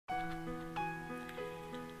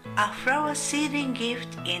A flower seedling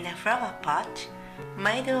gift in a flower pot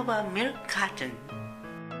made of a milk carton.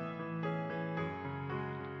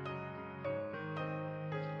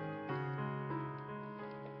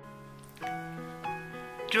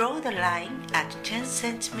 Draw the line at 10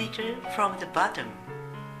 cm from the bottom.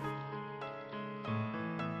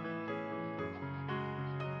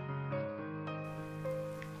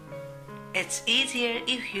 It's easier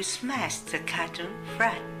if you smash the carton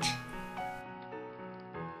flat.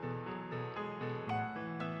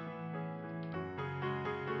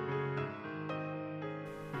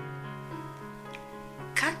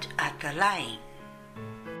 Cut at the line.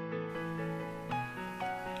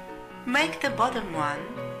 Make the bottom one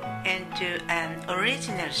into an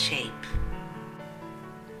original shape.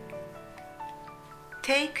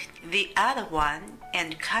 Take the other one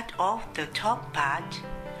and cut off the top part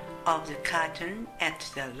of the carton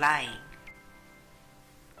at the line.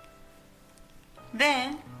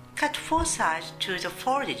 Then cut 4 sides to the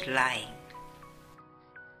folded line.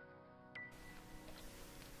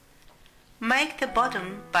 Make the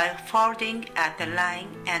bottom by folding at the line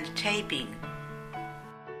and taping.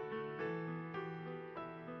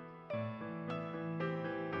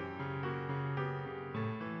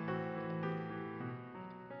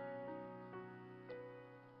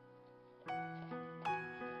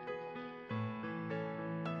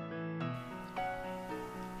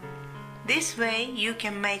 This way you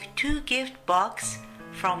can make 2 gift boxes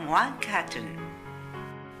from 1 carton.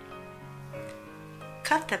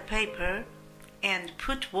 Cut the paper and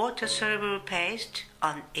put water-soluble paste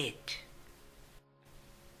on it.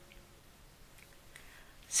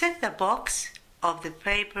 Set the box of the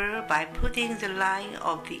paper by putting the line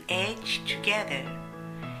of the edge together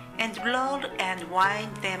and roll and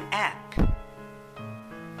wind them up.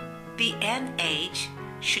 The end edge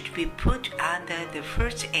should be put under the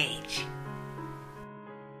first edge.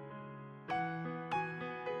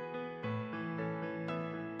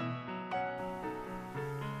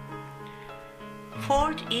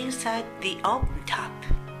 Fold inside the open top.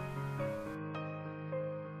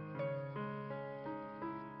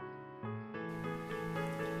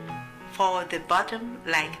 Fold the bottom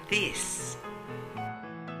like this.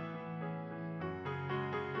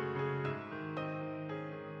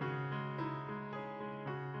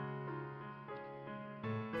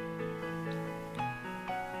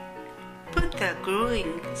 Put the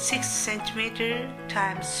gluing 6 cm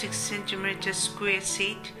times 6 cm square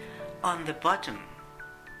sheet on the bottom.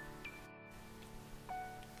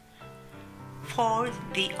 Fold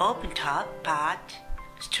the open top part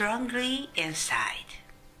strongly inside.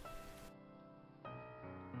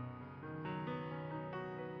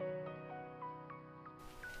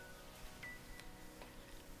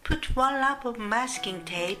 Put 1 lap of masking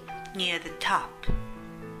tape near the top.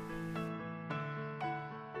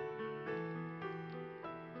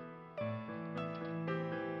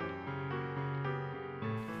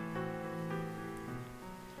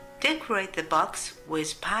 Decorate the box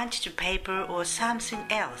with punched paper or something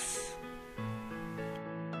else.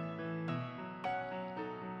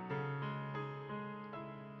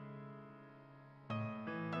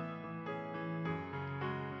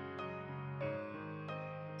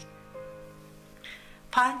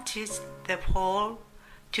 Punch the hole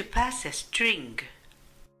to pass a string.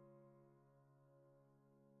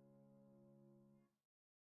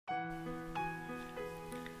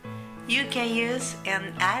 You can use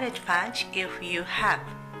an added punch if you have.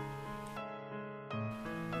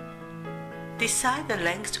 Decide the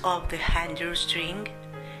length of the handle string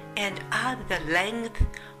and add the length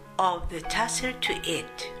of the tassel to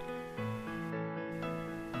it.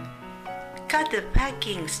 Cut the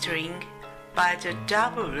packing string by the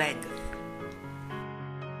double length.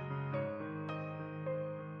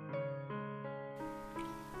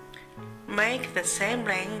 Make the same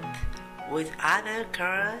length with other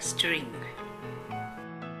color string.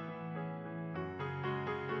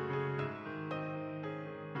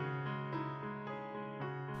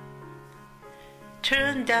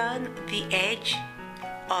 Turn down the edge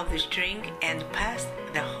of the string and pass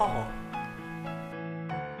the hole.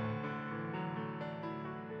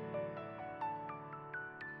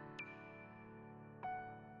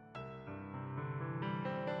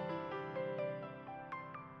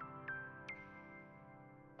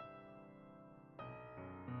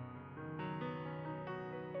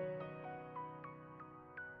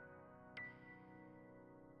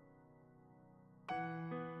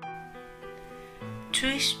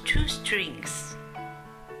 Twist 2 strings.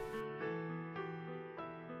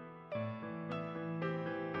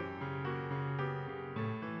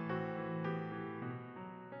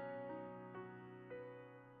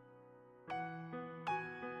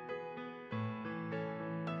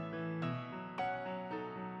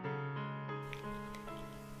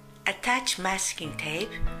 Attach masking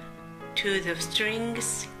tape to the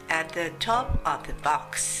strings at the top of the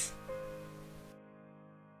box.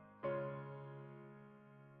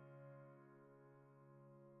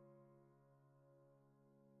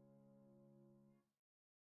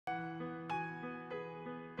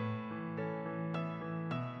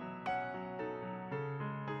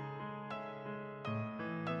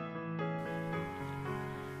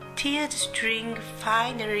 Tear the string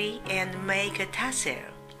finely and make a tassel.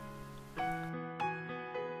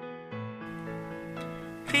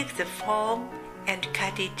 Fix the foam and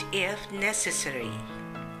cut it if necessary.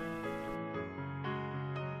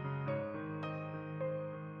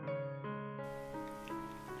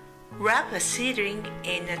 Wrap a seedling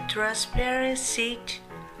in a transparent sheet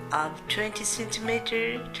of 20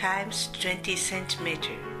 cm times 20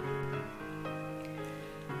 cm.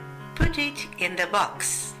 Put it in the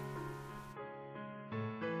box.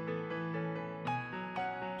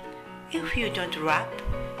 If you don't wrap,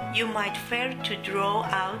 you might fail to draw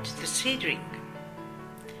out the seedling.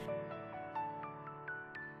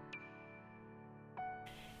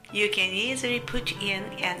 You can easily put in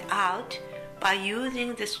and out by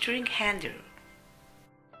using the string handle.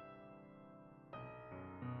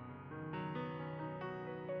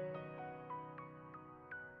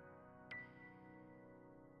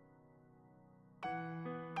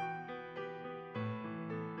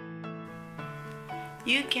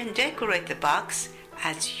 You can decorate the box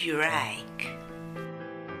as you like.